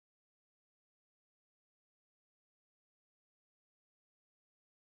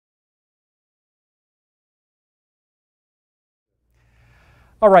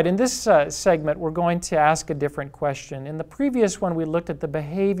All right, in this segment, we're going to ask a different question. In the previous one, we looked at the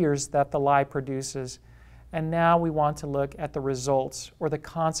behaviors that the lie produces, and now we want to look at the results or the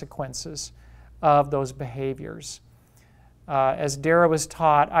consequences of those behaviors. As Dara was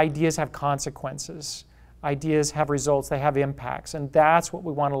taught, ideas have consequences. Ideas have results, they have impacts, and that's what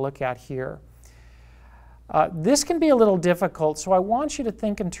we want to look at here. This can be a little difficult, so I want you to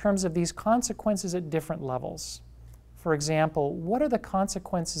think in terms of these consequences at different levels. For example, what are the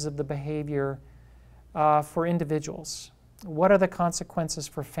consequences of the behavior for individuals? What are the consequences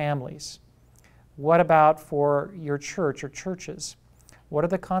for families? What about for your church or churches? What are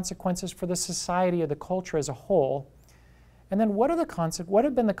the consequences for the society or the culture as a whole? And then what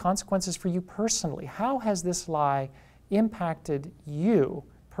have been the consequences for you personally? How has this lie impacted you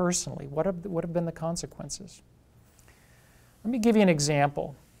personally? What have been the consequences? Let me give you an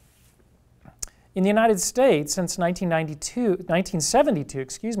example. In the United States, since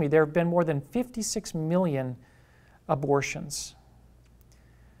 1972, there have been more than 56 million abortions.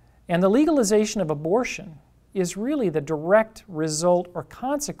 And the legalization of abortion is really the direct result or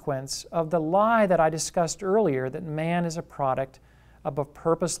consequence of the lie that I discussed earlier, that man is a product of a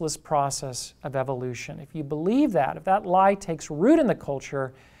purposeless process of evolution. If you believe that, if that lie takes root in the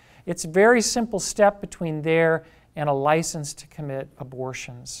culture, it's a very simple step between there and a license to commit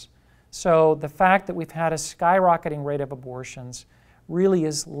abortions. So the fact that we've had a skyrocketing rate of abortions really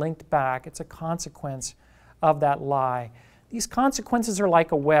is linked back. It's a consequence of that lie. These consequences are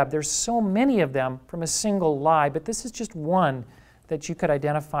like a web. There's so many of them from a single lie, but this is just one that you could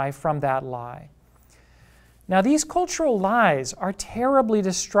identify from that lie. Now, these cultural lies are terribly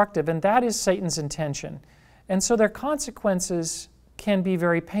destructive, and that is Satan's intention. And so their consequences can be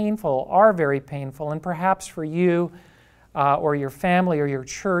very painful, are very painful, and perhaps for you or your family or your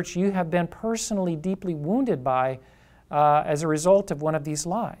church, you have been personally deeply wounded by as a result of one of these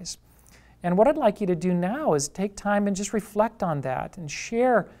lies. And what I'd like you to do now is take time and just reflect on that and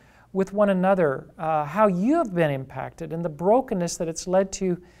share with one another how you have been impacted and the brokenness that it's led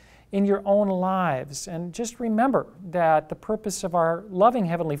to in your own lives. And just remember that the purpose of our loving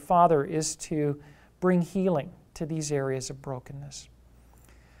Heavenly Father is to bring healing to these areas of brokenness.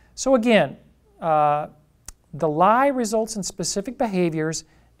 So again, the lie results in specific behaviors,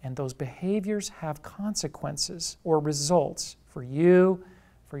 and those behaviors have consequences or results for you,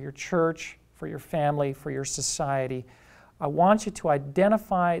 for your church, for your family, for your society. I want you to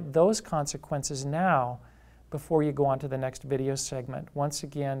identify those consequences now before you go on to the next video segment. Once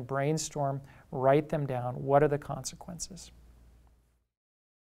again, brainstorm, write them down. What are the consequences?